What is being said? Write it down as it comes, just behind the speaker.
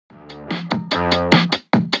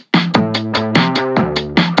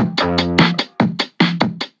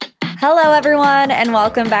Hello, everyone, and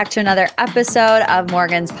welcome back to another episode of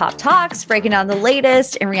Morgan's Pop Talks, breaking down the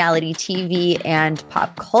latest in reality TV and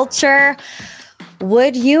pop culture.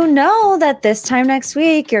 Would you know that this time next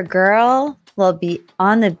week, your girl will be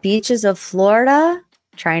on the beaches of Florida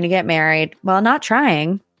trying to get married? Well, not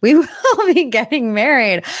trying. We will be getting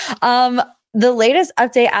married. The latest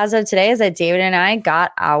update as of today is that David and I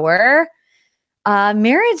got our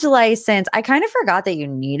marriage license. I kind of forgot that you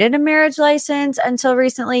needed a marriage license until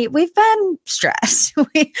recently. We've been stressed. We've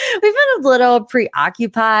been a little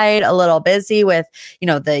preoccupied, a little busy with,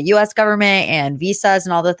 the US government and visas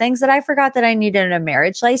and all the things that I forgot that I needed a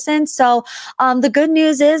marriage license. So the good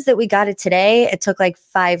news is that we got it today. It took like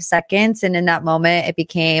 5 seconds. And in that moment, it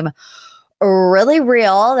became really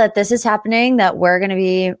real that this is happening, that we're going to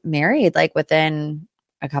be married like within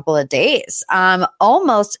a couple of days.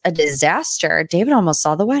 Almost a disaster. David almost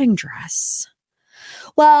saw the wedding dress.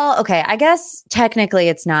 Well, okay, I guess technically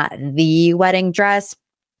it's not the wedding dress.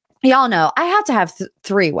 Y'all know I have to have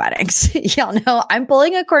 3 weddings. Y'all know I'm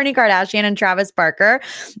pulling a Kourtney Kardashian and Travis Barker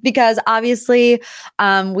because obviously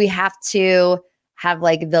we have to have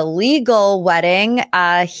like the legal wedding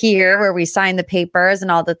here where we sign the papers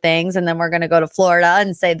and all the things. And then we're going to go to Florida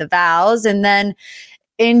and say the vows. And then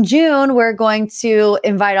in June, we're going to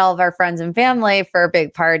invite all of our friends and family for a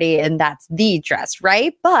big party, and that's the dress,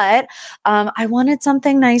 right? But I wanted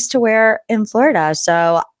something nice to wear in Florida.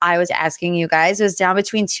 So I was asking you guys, it was down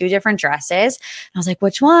between 2 different dresses. I was like,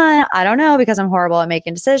 which one? I don't know, because I'm horrible at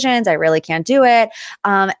making decisions. I really can't do it.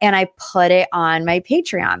 And I put it on my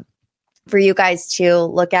Patreon for you guys to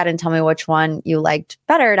look at and tell me which one you liked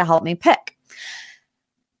better to help me pick.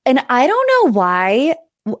 And I don't know why,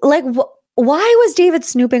 why was David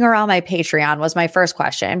snooping around my Patreon was my first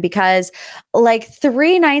question, because like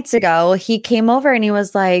 3 nights ago, he came over and he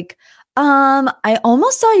was like, I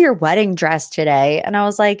almost saw your wedding dress today. And I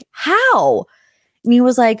was like, how? And he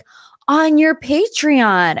was like, on your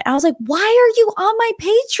Patreon. And I was like, why are you on my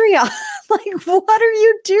Patreon? Like, what are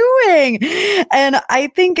you doing? And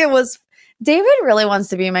I think it was David really wants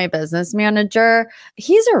to be my business manager.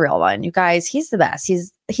 He's a real one, you guys. He's the best.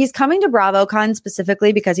 He's coming to BravoCon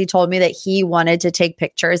specifically because he told me that he wanted to take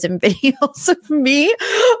pictures and videos of me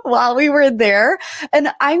while we were there.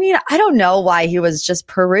 And I mean, I don't know why he was just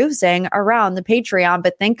perusing around the Patreon,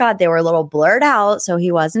 but thank God they were a little blurred out, so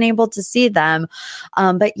he wasn't able to see them.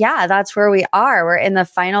 But yeah, that's where we are. We're in the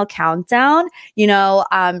final countdown.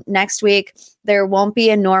 Next week, there won't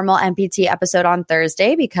be a normal MPT episode on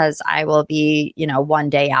Thursday because I will be, 1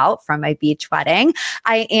 day out from my beach wedding.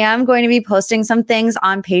 I am going to be posting some things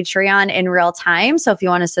on Patreon in real time. So if you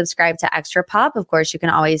want to subscribe to Extra Pop, of course, you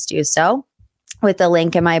can always do so with the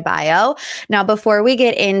link in my bio. Now, before we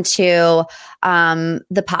get into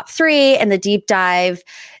the Pop 3 and the deep dive,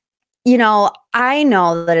 I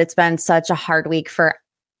know that it's been such a hard week for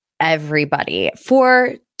everybody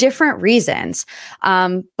for different reasons.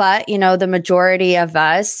 But, the majority of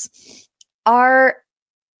us are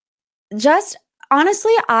just,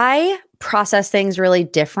 honestly, I process things really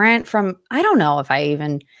different from, I don't know if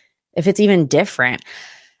it's even different.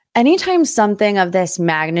 Anytime something of this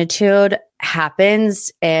magnitude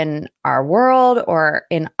happens in our world or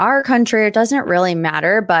in our country, it doesn't really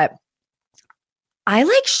matter, but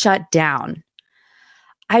I shut down.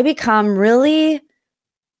 I become really,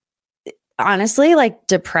 honestly,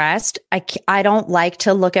 depressed. I don't like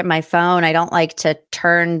to look at my phone. I don't like to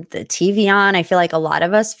turn the TV on. I feel like a lot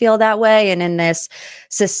of us feel that way. And in this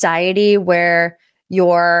society where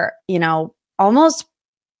you're,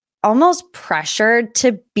 almost pressured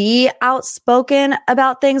to be outspoken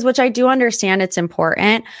about things, which I do understand it's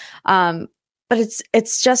important. But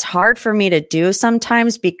it's just hard for me to do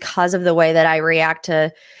sometimes because of the way that I react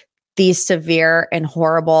to these severe and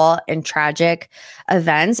horrible and tragic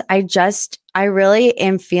events. I really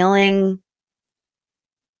am feeling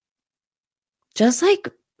just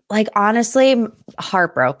honestly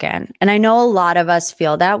heartbroken. And I know a lot of us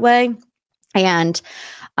feel that way. And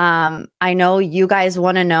I know you guys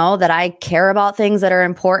want to know that I care about things that are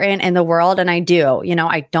important in the world. And I do.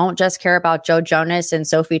 I don't just care about Joe Jonas and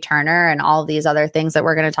Sophie Turner and all these other things that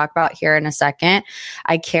we're going to talk about here in a second.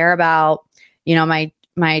 I care about,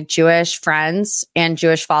 my Jewish friends and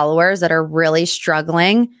Jewish followers that are really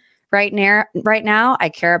struggling right now. I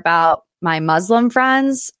care about my Muslim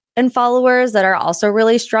friends and followers that are also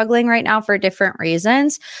really struggling right now for different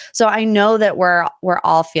reasons. So I know that we're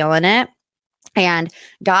all feeling it. And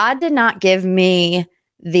God did not give me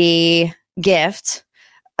the gift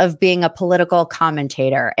of being a political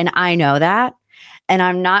commentator. And I know that. And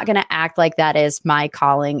I'm not going to act like that is my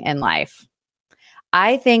calling in life.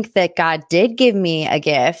 I think that God did give me a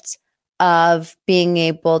gift of being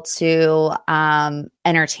able to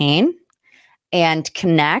entertain and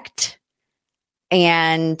connect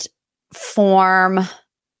and form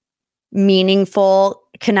meaningful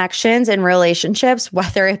connections and relationships,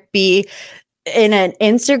 whether it be in an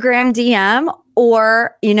Instagram DM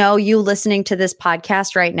or, you listening to this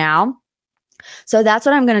podcast right now. So that's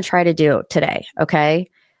what I'm going to try to do today. Okay.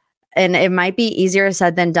 And it might be easier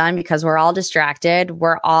said than done because we're all distracted.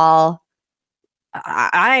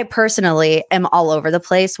 I personally am all over the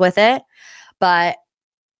place with it, but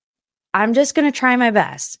I'm just going to try my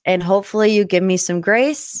best. And hopefully you give me some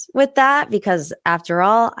grace with that because after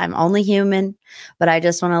all, I'm only human. But I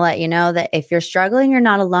just want to let you know that if you're struggling, you're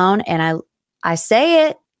not alone. And I say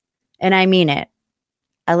it and I mean it.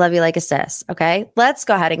 I love you like a sis. Okay, let's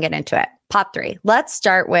go ahead and get into it. Pop 3. Let's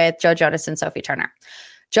start with Joe Jonas and Sophie Turner.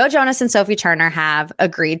 Joe Jonas and Sophie Turner have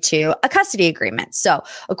agreed to a custody agreement. So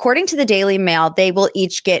according to the Daily Mail, they will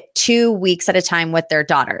each get 2 weeks at a time with their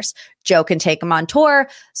daughters. Joe can take them on tour.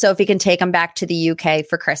 Sophie can take them back to the UK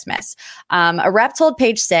for Christmas. A rep told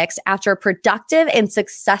Page Six, after a productive and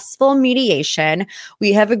successful mediation,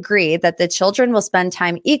 we have agreed that the children will spend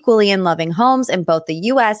time equally in loving homes in both the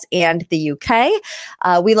US and the UK.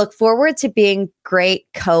 We look forward to being great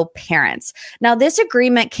co-parents. Now, this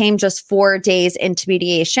agreement came just 4 days into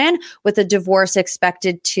mediation, with the divorce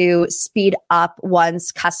expected to speed up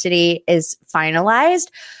once custody is finalized.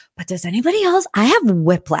 But does anybody else? I have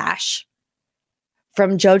whiplash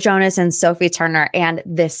from Joe Jonas and Sophie Turner and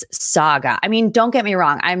this saga. I mean, don't get me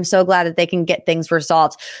wrong. I'm so glad that they can get things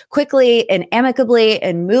resolved quickly and amicably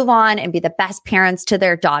and move on and be the best parents to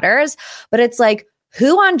their daughters. But it's like,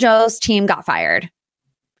 who on Joe's team got fired?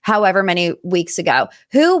 However many weeks ago,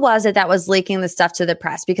 who was it that was leaking the stuff to the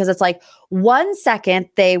press? Because it's like 1 second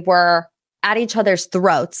they were at each other's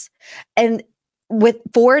throats, and with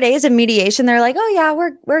 4 days of mediation, they're like, "Oh yeah,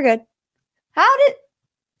 we're good." How did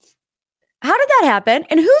that happen?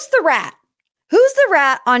 And who's the rat? Who's the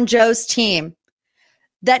rat on Joe's team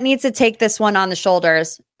that needs to take this one on the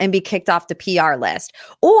shoulders and be kicked off the PR list?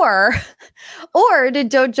 Or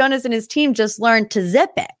did Joe Jonas and his team just learn to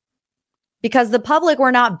zip it? Because the public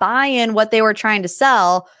were not buying what they were trying to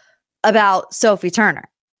sell about Sophie Turner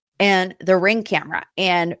and the Ring camera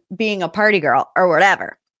and being a party girl or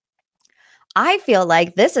whatever. I feel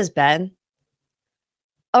like this has been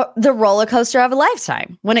the roller coaster of a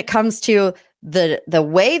lifetime when it comes to the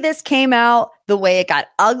way this came out, the way it got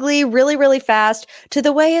ugly really, really fast, to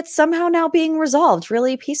the way it's somehow now being resolved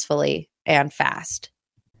really peacefully and fast.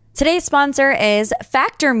 Today's sponsor is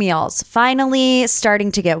Factor Meals. Finally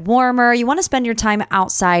starting to get warmer. You want to spend your time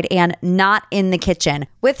outside and not in the kitchen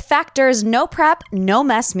with Factor's no prep, no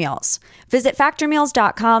mess meals. Visit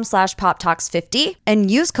factormeals.com/poptalks50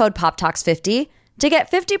 and use code poptalks50 to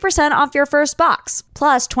get 50% off your first box,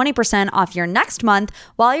 plus 20% off your next month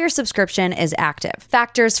while your subscription is active.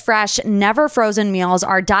 Factor's fresh, never frozen meals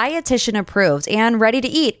are dietitian approved and ready to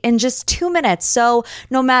eat in just 2 minutes. So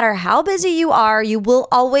no matter how busy you are, you will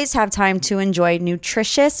always have time to enjoy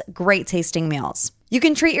nutritious, great tasting meals. You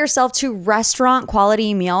can treat yourself to restaurant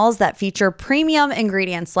quality meals that feature premium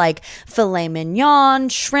ingredients like filet mignon,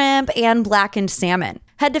 shrimp, and blackened salmon.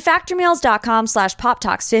 Head to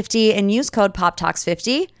factormeals.com/poptalks50 and use code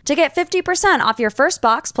poptalks50 to get 50% off your first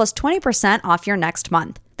box plus 20% off your next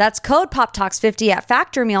month. That's code poptalks50 at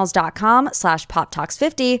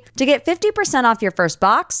factormeals.com/poptalks50 to get 50% off your first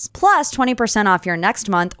box plus 20% off your next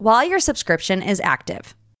month while your subscription is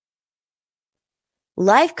active.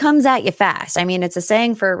 Life comes at you fast. I mean, it's a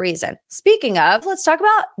saying for a reason. Speaking of, let's talk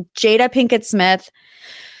about Jada Pinkett Smith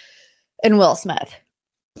and Will Smith.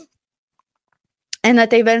 And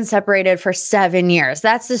that they've been separated for 7 years.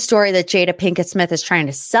 That's the story that Jada Pinkett Smith is trying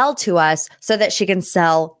to sell to us so that she can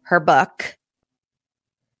sell her book.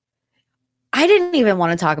 I didn't even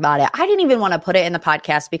want to talk about it. I didn't even want to put it in the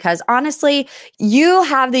podcast because honestly, you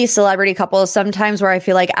have these celebrity couples sometimes where I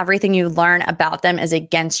feel like everything you learn about them is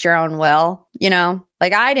against your own will,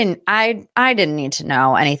 Like I didn't need to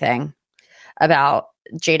know anything about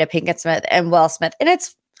Jada Pinkett Smith and Will Smith. And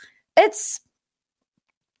it's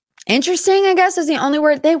interesting, I guess, is the only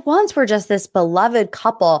word. They once were just this beloved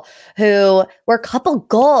couple who were couple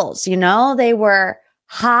goals, They were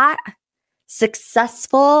hot,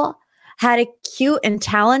 successful, had a cute and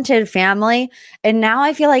talented family. And now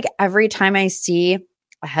I feel like every time I see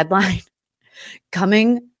a headline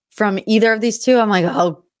coming from either of these two, I'm like,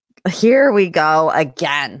 oh, here we go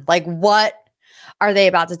again. Like, what are they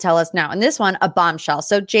about to tell us now? And this one, a bombshell.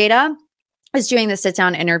 So Jada is doing the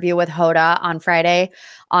sit-down interview with Hoda on Friday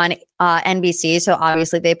on NBC. So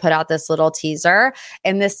obviously they put out this little teaser.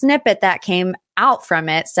 And the snippet that came out from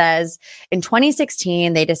it says in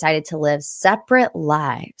 2016, they decided to live separate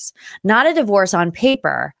lives. Not a divorce on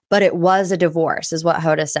paper, but it was a divorce, is what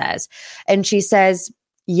Hoda says. And she says,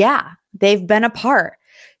 yeah, they've been apart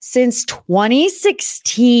since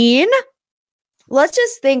 2016. Let's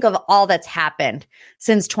just think of all that's happened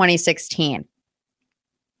since 2016.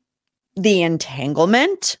 The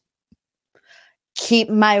entanglement, keep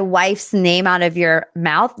my wife's name out of your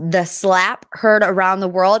mouth, the slap heard around the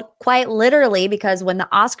world, quite literally, because when the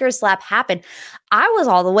Oscar slap happened, I was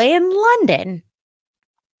all the way in London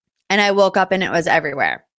and I woke up and it was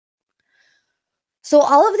everywhere. So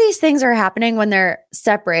all of these things are happening when they're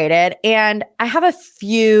separated. And I have a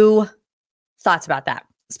few thoughts about that,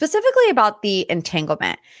 specifically about the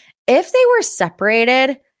entanglement. If they were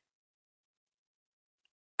separated,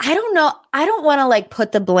 I don't know. I don't want to like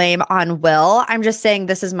put the blame on Will. I'm just saying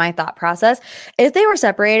this is my thought process. If they were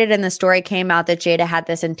separated and the story came out that Jada had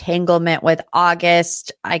this entanglement with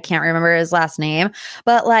August, I can't remember his last name,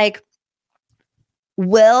 but like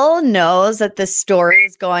Will knows that the story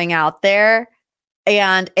is going out there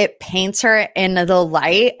and it paints her in the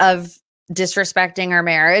light of disrespecting her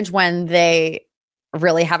marriage when they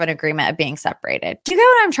really have an agreement of being separated. Do you get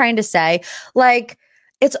what I'm trying to say? Like,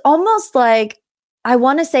 it's almost like, I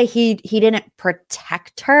want to say he didn't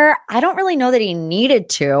protect her. I don't really know that he needed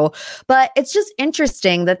to, but it's just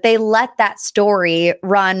interesting that they let that story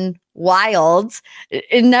run wild.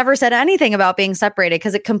 It never said anything about being separated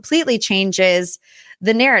because it completely changes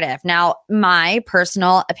the narrative. Now, my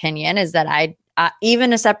personal opinion is that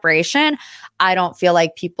even a separation, I don't feel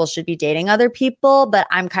like people should be dating other people, but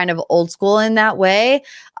I'm kind of old school in that way.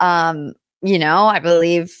 I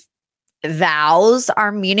believe vows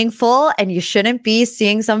are meaningful and you shouldn't be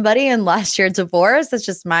seeing somebody unless you're divorced. That's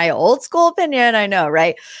just my old school opinion. I know,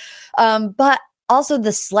 right? But also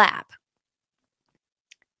the slap.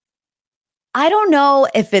 I don't know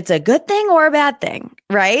if it's a good thing or a bad thing,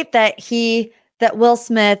 right? That Will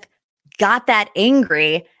Smith got that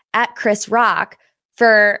angry at Chris Rock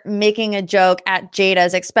for making a joke at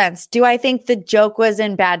Jada's expense. Do I think the joke was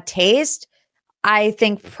in bad taste? I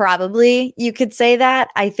think probably you could say that.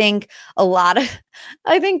 I think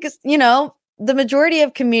the majority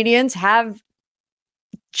of comedians have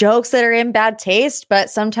jokes that are in bad taste, but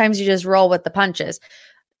sometimes you just roll with the punches,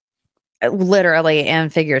 literally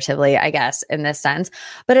and figuratively, I guess, in this sense.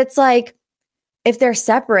 But it's like, if they're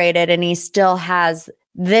separated and he still has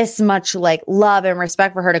this much like love and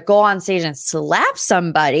respect for her to go on stage and slap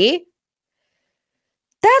somebody,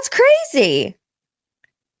 that's crazy.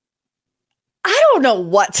 I don't know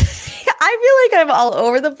what to think. I feel like I'm all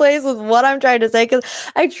over the place with what I'm trying to say because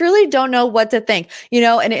I truly don't know what to think.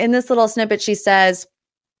 And in this little snippet, she says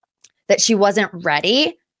that she wasn't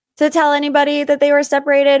ready to tell anybody that they were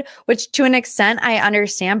separated, which to an extent I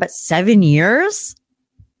understand, but 7 years?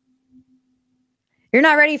 You're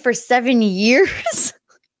not ready for 7 years?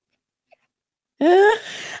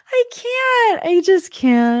 I can't. I just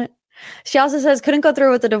can't. She also says, couldn't go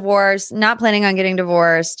through with the divorce, not planning on getting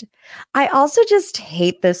divorced. I also just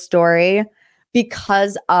hate this story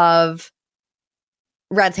because of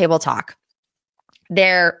Red Table Talk.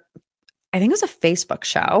 I think it was a Facebook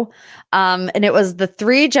show. And it was the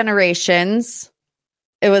 3 generations.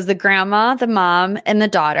 It was the grandma, the mom, and the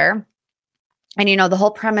daughter. And, the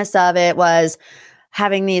whole premise of it was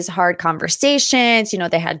having these hard conversations.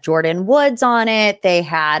 They had Jordan Woods on it. They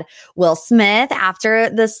had Will Smith after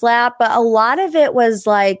the slap, but a lot of it was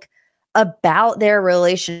like about their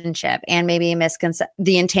relationship and maybe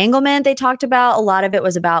the entanglement they talked about. A lot of it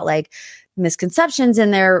was about like misconceptions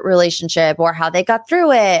in their relationship or how they got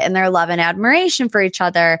through it and their love and admiration for each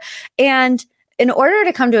other. And in order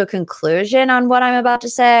to come to a conclusion on what I'm about to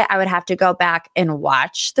say, I would have to go back and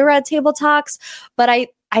watch the Red Table Talks. But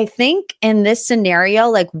I think in this scenario,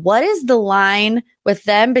 like, what is the line with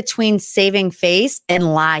them between saving face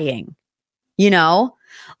and lying?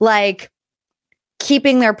 Like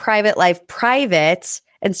keeping their private life private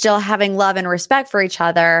and still having love and respect for each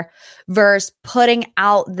other versus putting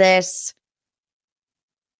out this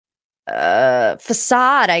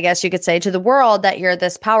facade, I guess you could say, to the world that you're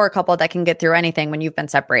this power couple that can get through anything when you've been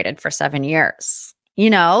separated for 7 years.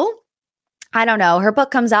 I don't know. Her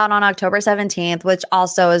book comes out on October 17th, which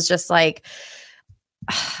also is just like,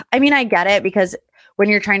 I mean, I get it because when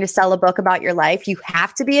you're trying to sell a book about your life, you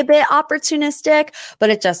have to be a bit opportunistic, but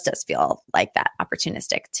it just does feel like that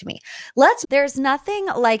opportunistic to me. There's nothing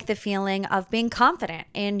like the feeling of being confident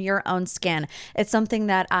in your own skin. It's something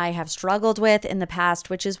that I have struggled with in the past,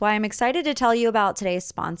 which is why I'm excited to tell you about today's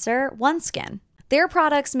sponsor, OneSkin. Their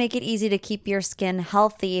products make it easy to keep your skin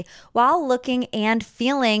healthy while looking and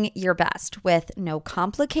feeling your best with no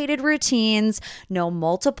complicated routines, no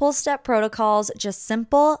multiple step protocols, just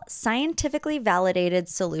simple, scientifically validated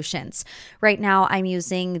solutions. Right now, I'm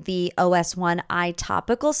using the OS1 Eye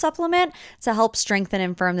Topical Supplement to help strengthen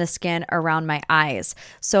and firm the skin around my eyes.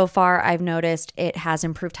 So far, I've noticed it has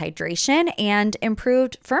improved hydration and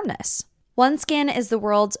improved firmness. OneSkin is the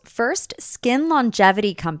world's first skin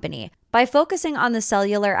longevity company. By focusing on the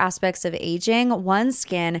cellular aspects of aging,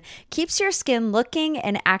 OneSkin keeps your skin looking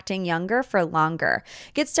and acting younger for longer.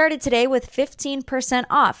 Get started today with 15%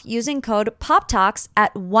 off using code POPTALKS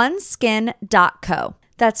at oneskin.co.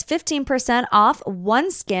 That's 15% off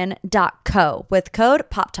oneskin.co with code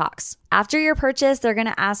POPTALKS. After your purchase, they're going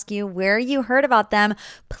to ask you where you heard about them.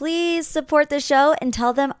 Please support the show and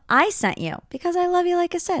tell them I sent you because I love you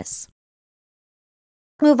like a sis.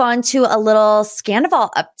 Move on to a little Scandival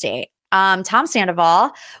update. Tom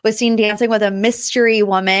Sandoval was seen dancing with a mystery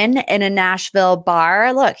woman in a Nashville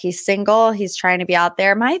bar. Look, he's single. He's trying to be out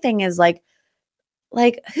there. My thing is like,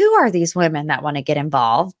 who are these women that want to get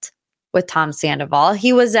involved with Tom Sandoval?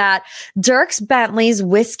 He was at Dierks Bentley's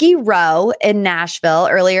Whiskey Row in Nashville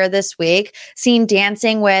earlier this week, seen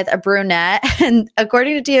dancing with a brunette. And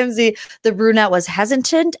according to TMZ, the brunette was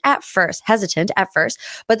hesitant at first,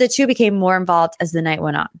 but the two became more involved as the night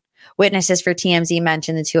went on. Witnesses for TMZ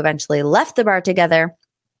mentioned the two eventually left the bar together,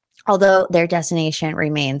 although their destination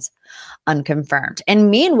remains unconfirmed. And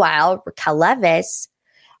meanwhile, Raquel Leviss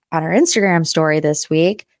on her Instagram story this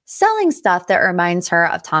week selling stuff that reminds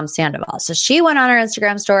her of Tom Sandoval. So she went on her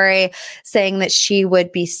Instagram story saying that she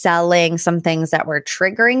would be selling some things that were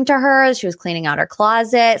triggering to her. She was cleaning out her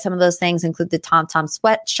closet. Some of those things include the Tom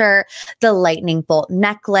sweatshirt, the lightning bolt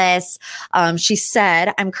necklace. She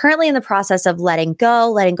said, I'm currently in the process of letting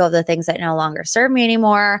go of the things that no longer serve me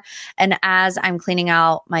anymore. And as I'm cleaning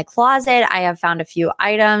out my closet, I have found a few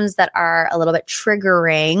items that are a little bit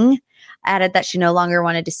triggering. Added that she no longer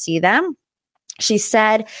wanted to see them. She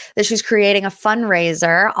said that she's creating a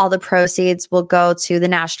fundraiser. All the proceeds will go to the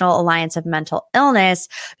National Alliance of Mental Illness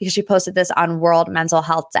because she posted this on World Mental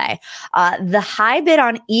Health Day. The high bid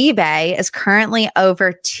on eBay is currently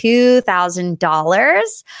over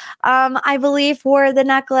 $2,000, I believe, for the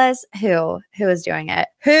necklace. Who is doing it?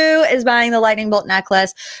 Who is buying the lightning bolt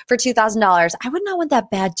necklace for $2,000? I would not want that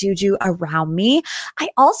bad juju around me. I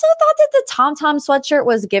also thought that the Tom sweatshirt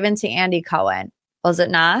was given to Andy Cohen. Was it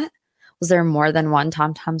not? Was there more than one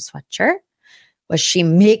Tom sweatshirt? Was she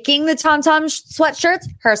making the Tom sweatshirts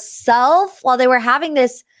herself while they were having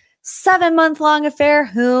this 7-month-long affair?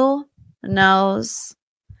 Who knows?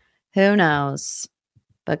 Who knows?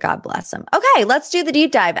 But God bless him. Okay, let's do the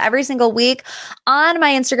deep dive. Every single week on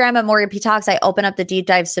my Instagram at Morgan P Talks, I open up the deep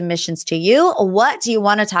dive submissions to you. What do you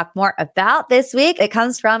want to talk more about this week? It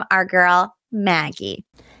comes from our girl, Maggie.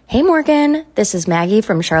 Hey Morgan, this is Maggie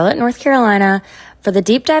from Charlotte, North Carolina. For the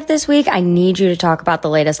deep dive this week, I need you to talk about the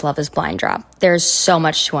latest Love is Blind drop. There's so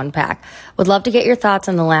much to unpack. Would love to get your thoughts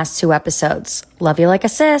on the last 2 episodes. Love you like a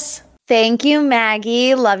sis. Thank you,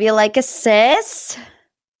 Maggie. Love you like a sis.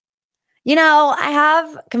 You know, I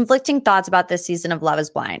have conflicting thoughts about this season of Love is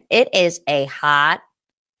Blind. It is a hot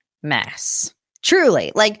mess.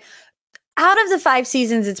 Truly. Like, out of the 5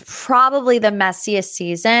 seasons, it's probably the messiest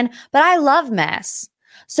season, but I love mess.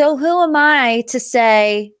 So who am I to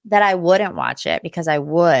say that I wouldn't watch it? Because I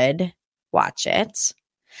would watch it.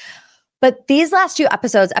 But these last 2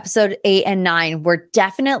 episodes, episode 8 and 9, were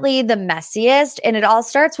definitely the messiest. And it all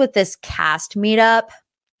starts with this cast meetup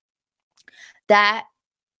that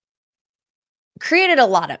created a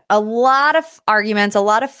lot of arguments, a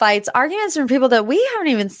lot of fights, arguments from people that we haven't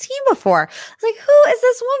even seen before. It's like, who is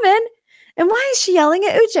this woman? And why is she yelling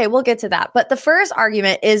at Uche? We'll get to that. But the first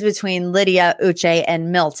argument is between Lydia, Uche,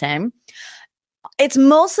 and Milton. It's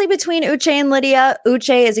mostly between Uche and Lydia.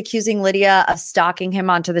 Uche is accusing Lydia of stalking him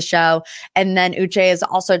onto the show. And then Uche is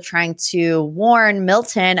also trying to warn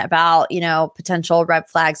Milton about, potential red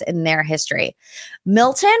flags in their history.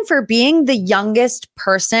 Milton, for being the youngest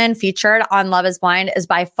person featured on Love is Blind, is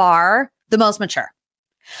by far the most mature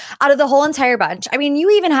out of the whole entire bunch. I mean, you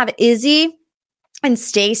even have Izzy and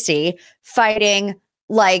Stacy fighting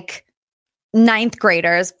like 9th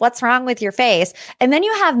graders. What's wrong with your face? And then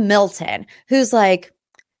you have Milton, who's like,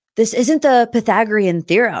 this isn't the Pythagorean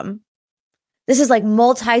theorem. This is like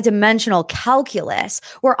multi-dimensional calculus.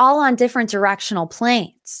 We're all on different directional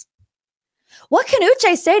planes. What can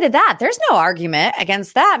Uche say to that? There's no argument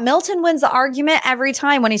against that. Milton wins the argument every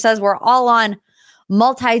time when he says we're all on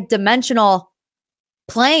multi-dimensional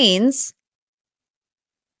planes.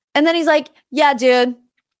 And then he's like, yeah, dude,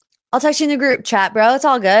 I'll text you in the group chat, bro. It's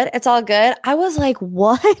all good. It's all good. I was like,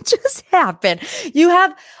 what just happened? You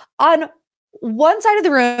have on one side of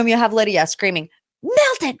the room, you have Lydia screaming,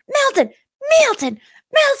 Milton, Milton, Milton,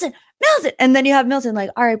 Milton, Milton. And then you have Milton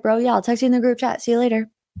like, all right, bro. Yeah, I'll text you in the group chat. See you later.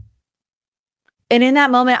 And in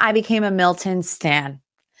that moment, I became a Milton stan.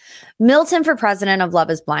 Milton for president of Love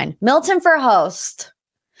is Blind. Milton for host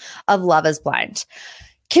of Love is Blind.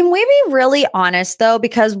 Can we be really honest, though?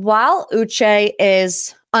 Because while Uche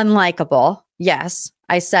is unlikable, yes,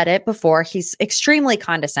 I said it before, he's extremely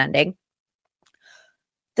condescending.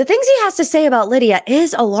 The things he has to say about Lydia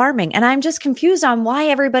is alarming. And I'm just confused on why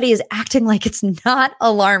everybody is acting like it's not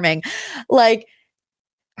alarming. Like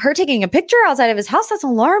her taking a picture outside of his house, that's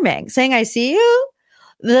alarming. Saying, I see you.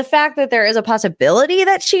 The fact that there is a possibility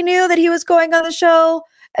that she knew that he was going on the show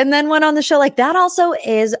and then went on the show, like that also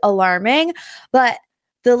is alarming. But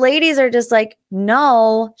the ladies are just like,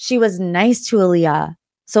 no, she was nice to Aaliyah.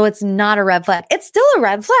 So it's not a red flag. It's still a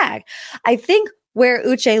red flag. I think where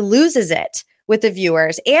Uche loses it with the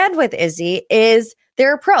viewers and with Izzy is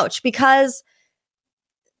their approach, because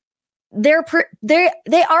they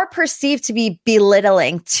are perceived to be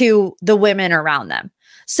belittling to the women around them.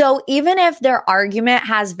 So even if their argument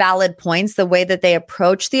has valid points, the way that they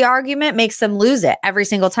approach the argument makes them lose it every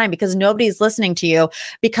single time, because nobody's listening to you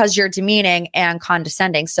because you're demeaning and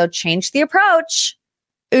condescending. So change the approach,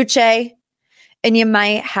 Uche, and you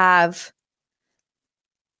might have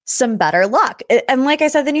some better luck. And like I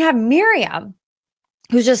said, then you have Miriam,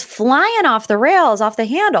 who's just flying off the rails, off the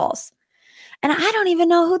handles. And I don't even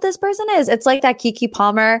know who this person is. It's like that Kiki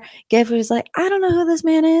Palmer gif who's like, I don't know who this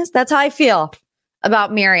man is. That's how I feel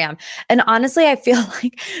about Miriam. And honestly, I feel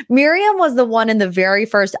like Miriam was the one in the very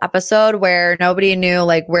first episode where nobody knew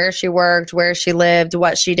like where she worked, where she lived,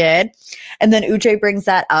 what she did. And then Uche brings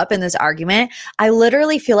that up in this argument. I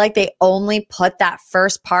literally feel like they only put that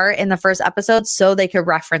first part in the first episode so they could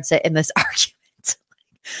reference it in this argument.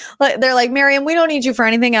 Like they're like, Miriam, we don't need you for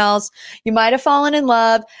anything else. You might have fallen in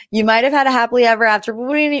love. You might have had a happily ever after, but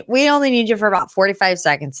we only need you for about 45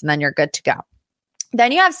 seconds and then you're good to go.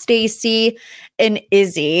 Then you have Stacey and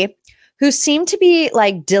Izzy, who seem to be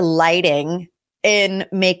like delighting in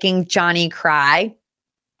making Johnny cry.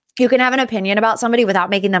 You can have an opinion about somebody without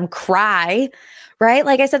making them cry, right?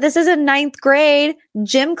 Like I said, this is a 9th grade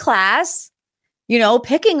gym class, you know,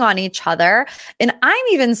 picking on each other. And I'm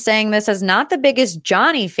even saying this as not the biggest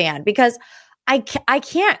Johnny fan, because I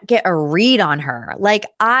can't get a read on her. Like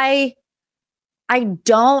I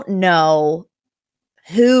don't know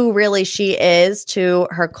who really she is to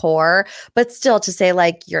her core, but still to say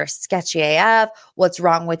like, you're sketchy AF, what's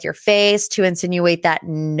wrong with your face, to insinuate that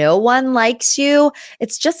no one likes you.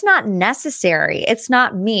 It's just not necessary. It's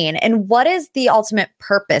not mean. And what is the ultimate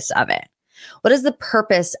purpose of it? What is the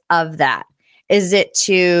purpose of that? Is it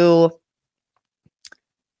to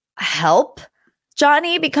help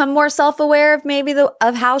Johnny become more self-aware of maybe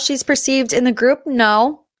of how she's perceived in the group?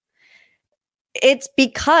 No. It's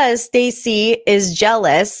because Stacey is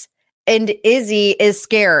jealous and Izzy is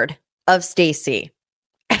scared of Stacey.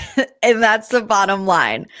 And that's the bottom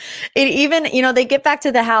line. It even, you know, they get back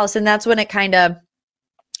to the house and that's when it kind of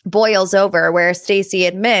boils over, where Stacey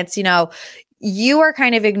admits, you know, you are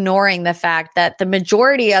kind of ignoring the fact that the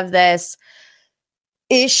majority of this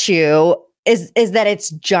issue is that it's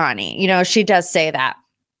Johnny. You know, she does say that.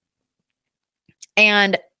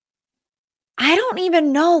 And I don't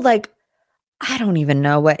even know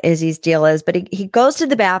what Izzy's deal is, but he goes to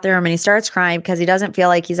the bathroom and he starts crying because he doesn't feel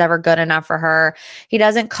like he's ever good enough for her. He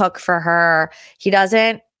doesn't cook for her. He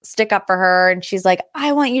doesn't stick up for her. And she's like,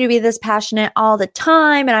 I want you to be this passionate all the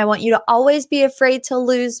time. And I want you to always be afraid to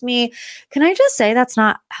lose me. Can I just say that's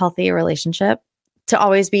not a healthy relationship? To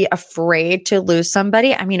always be afraid to lose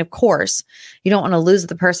somebody. I mean, of course, you don't want to lose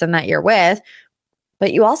the person that you're with,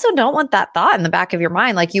 but you also don't want that thought in the back of your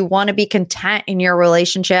mind. Like you want to be content in your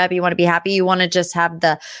relationship. You want to be happy. You want to just have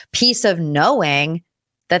the peace of knowing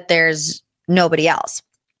that there's nobody else.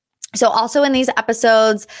 So also in these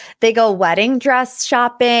episodes, they go wedding dress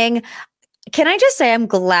shopping. Can I just say I'm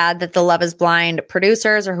glad that the Love is Blind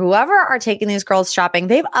producers or whoever are taking these girls shopping,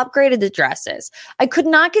 they've upgraded the dresses. I could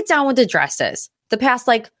not get down with the dresses the past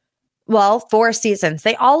 4 seasons.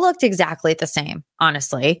 They all looked exactly the same,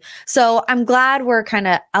 honestly. So I'm glad we're kind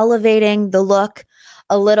of elevating the look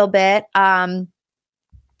a little bit.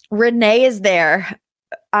 Renee is there.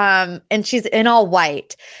 And she's in all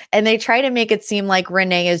white, and they try to make it seem like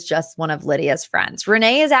Renee is just one of Lydia's friends.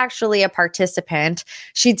 Renee is actually a participant.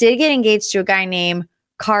 She did get engaged to a guy named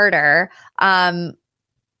Carter.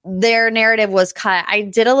 their narrative was cut. I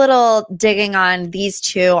did a little digging on these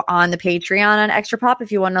two on the Patreon on Extra Pop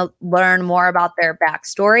if you want to learn more about their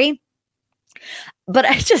backstory. But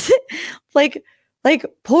I just like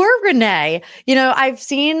poor Renee. You know, I've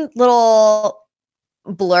seen little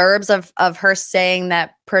blurbs of her saying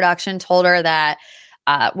that production told her that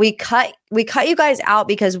we cut you guys out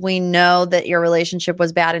because we know that your relationship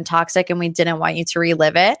was bad and toxic and we didn't want you to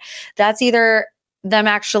relive it. That's either them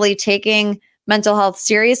actually taking mental health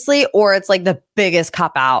seriously, or it's like the biggest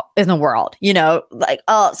cop out in the world, you know, like,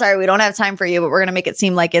 oh, sorry, we don't have time for you, but we're going to make it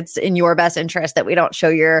seem like it's in your best interest that we don't show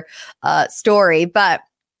your story. But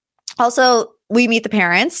also, we meet the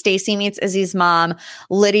parents. Stacey meets Izzy's mom.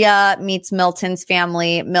 Lydia meets Milton's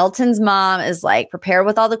family. Milton's mom is like prepared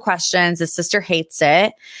with all the questions. His sister hates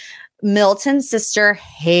it. Milton's sister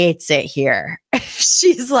hates it here.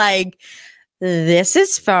 She's like, this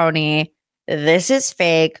is phony. This is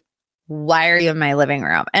fake. Why are you in my living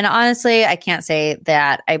room? And honestly, I can't say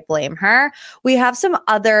that I blame her. We have some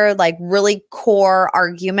other like really core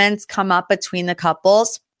arguments come up between the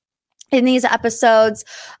couples in these episodes.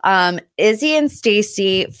 Izzy and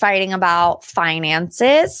Stacey fighting about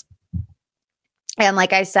finances. And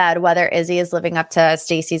like I said, whether Izzy is living up to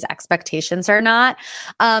Stacey's expectations or not.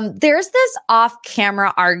 There's this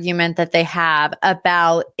off-camera argument that they have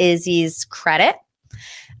about Izzy's credit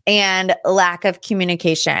and lack of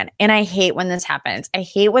communication. And I hate when this happens. I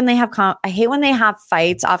hate when they have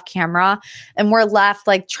fights off camera and we're left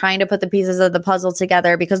like trying to put the pieces of the puzzle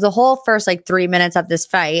together, because the whole first like 3 minutes of this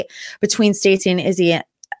fight between Stacey and Izzy,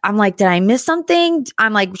 I'm like, did I miss something?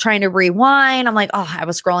 I'm like trying to rewind. I'm like, oh, I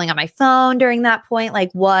was scrolling on my phone during that point.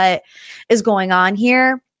 Like, what is going on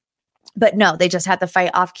here? But no, they just had to fight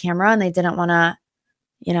off camera and they didn't want to,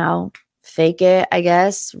 you know, fake it, I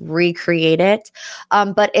guess, recreate it.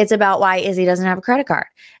 But it's about why Izzy doesn't have a credit card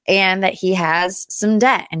and that he has some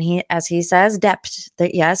debt. And he, as he says, debt.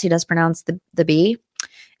 That yes, he does pronounce the B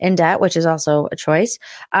in debt, which is also a choice.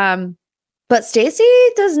 But Stacey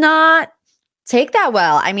does not take that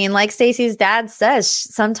well. I mean, like Stacey's dad says,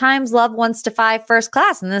 sometimes love wants to fly first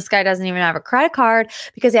class, and this guy doesn't even have a credit card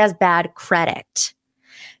because he has bad credit.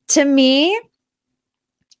 To me,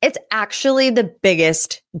 it's actually the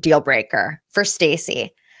biggest deal breaker for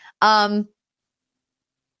Stacey.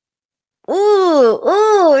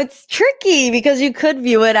 It's tricky because you could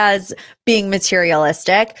view it as being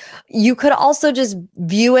materialistic. You could also just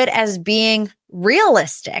view it as being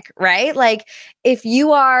realistic, right? Like if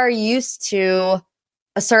you are used to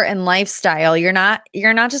a certain lifestyle, you're not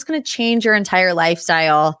just going to change your entire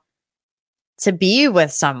lifestyle to be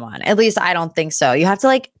with someone. At least I don't think so. You have to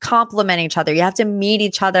like complement each other. You have to meet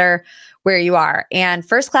each other where you are. And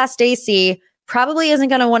first class Stacey probably isn't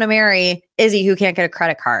going to want to marry Izzy, who can't get a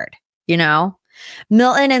credit card, you know?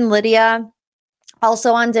 Milton and Lydia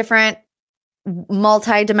also on different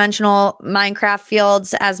multi-dimensional Minecraft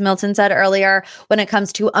fields, as Milton said earlier, when it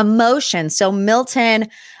comes to emotion. So Milton,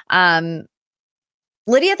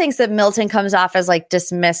 Lydia thinks that Milton comes off as like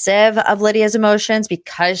dismissive of Lydia's emotions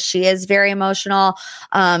because she is very emotional.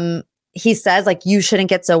 He says like, you shouldn't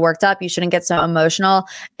get so worked up. You shouldn't get so emotional,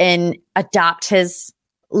 and adopt his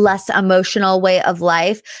less emotional way of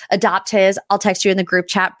life. Adopt his, I'll text you in the group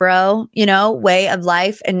chat, bro, you know, way of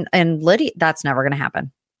life. And Lydia, that's never going to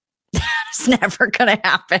happen. It's never going to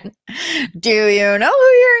happen. Do you know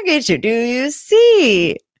who you're engaged to? Do you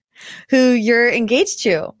see who you're engaged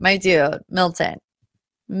to, my dude? Milton.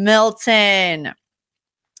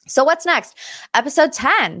 So what's next? Episode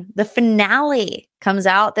 10, the finale, comes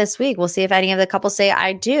out this week. We'll see if any of the couples say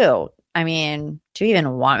I do. I mean, do you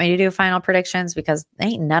even want me to do final predictions? Because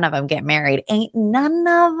ain't none of them get married. Ain't none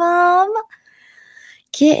of them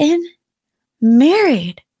getting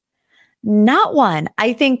married. Not one.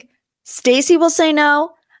 I think Stacey will say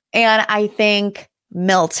no, and I think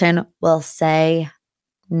Milton will say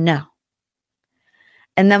no.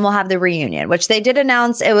 And then we'll have the reunion, which they did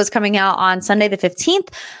announce it was coming out on Sunday the 15th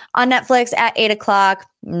on Netflix at 8 o'clock.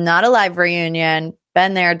 Not a live reunion.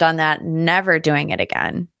 Been there, done that, never doing it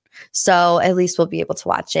again. So at least we'll be able to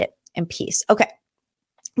watch it in peace. Okay.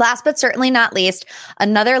 Last but certainly not least,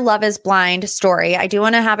 another Love is Blind story. I do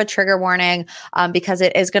want to have a trigger warning because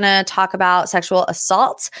it is going to talk about sexual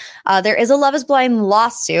assault. There is a Love is Blind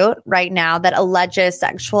lawsuit right now that alleges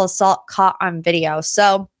sexual assault caught on video.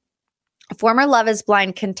 So a former Love is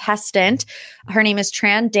Blind contestant, her name is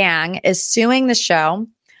Tran Dang, is suing the show,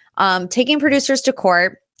 taking producers to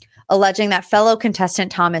court, alleging that fellow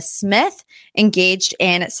contestant Thomas Smith engaged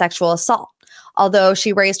in sexual assault. Although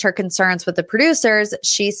she raised her concerns with the producers,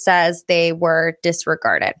 she says they were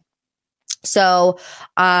disregarded. So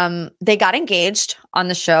they got engaged on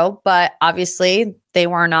the show, but obviously they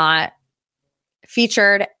were not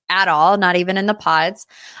featured at all, not even in the pods.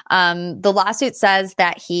 The lawsuit says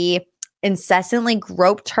that he incessantly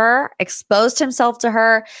groped her, exposed himself to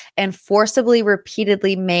her, and forcibly,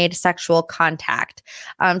 repeatedly made sexual contact.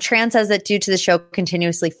 Tran says that due to the show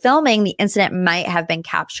continuously filming, the incident might have been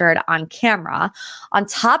captured on camera. On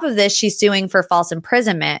top of this, she's suing for false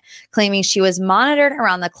imprisonment, claiming she was monitored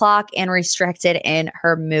around the clock and restricted in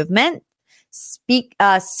her movement.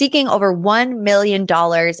 Seeking over $1 million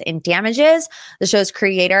in damages. The show's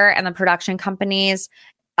creator and the production companies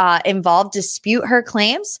involved dispute her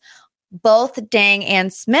claims. Both Dang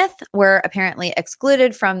and Smith were apparently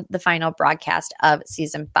excluded from the final broadcast of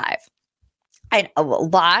season 5. A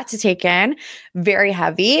lot to take in, very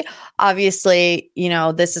heavy. Obviously,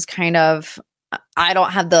 this is kind of, I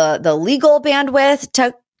don't have the legal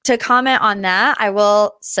bandwidth to comment on that. I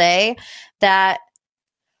will say that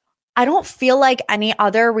I don't feel like any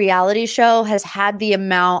other reality show has had the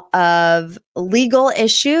amount of legal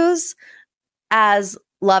issues as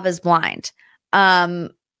Love is Blind.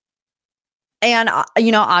 And,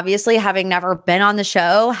 obviously having never been on the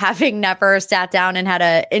show, having never sat down and had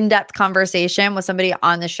an in-depth conversation with somebody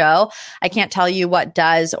on the show, I can't tell you what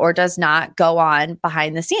does or does not go on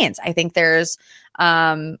behind the scenes. I think there's,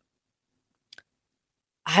 I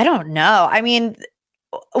don't know. I mean,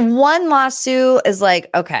 one lawsuit is like,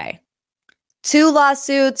 okay. 2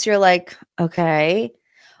 lawsuits, you're like, okay.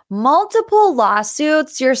 Multiple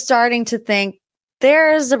lawsuits, you're starting to think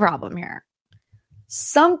there's a problem here.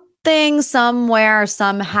 Something, somewhere,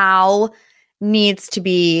 somehow needs to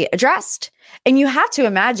be addressed. And you have to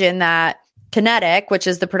imagine that Kinetic, which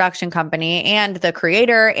is the production company, and the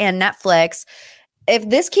creator and Netflix, if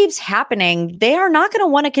this keeps happening, they are not going to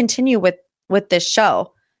want to continue with this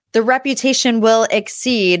show. The reputation will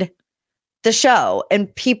exceed the show.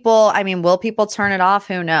 And people, will people turn it off?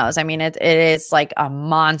 Who knows? It is like a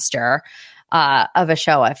monster of a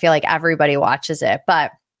show. I feel like everybody watches it,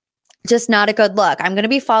 but just not a good look. I'm going to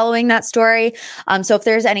be following that story. So if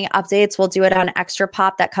there's any updates, we'll do it on Extra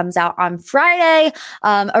Pop that comes out on Friday.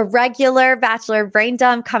 A regular Bachelor Brain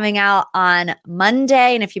Dump coming out on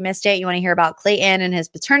Monday. And if you missed it, you want to hear about Clayton and his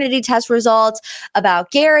paternity test results, about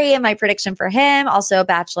Gary and my prediction for him, also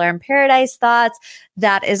Bachelor in Paradise thoughts.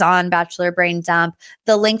 That is on Bachelor Brain Dump.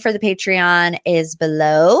 The link for the Patreon is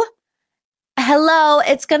below. Hello,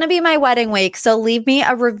 it's going to be my wedding week, so leave me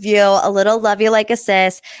a review, a little love you like a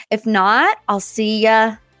sis. If not, I'll see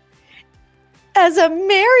ya as a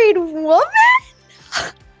married woman.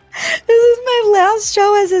 This is my last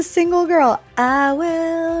show as a single girl. I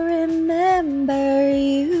will remember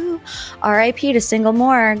you. R.I.P. to Single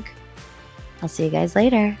Morg. I'll see you guys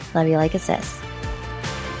later. Love you like a sis.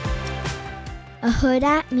 A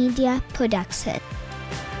Huda Media Production.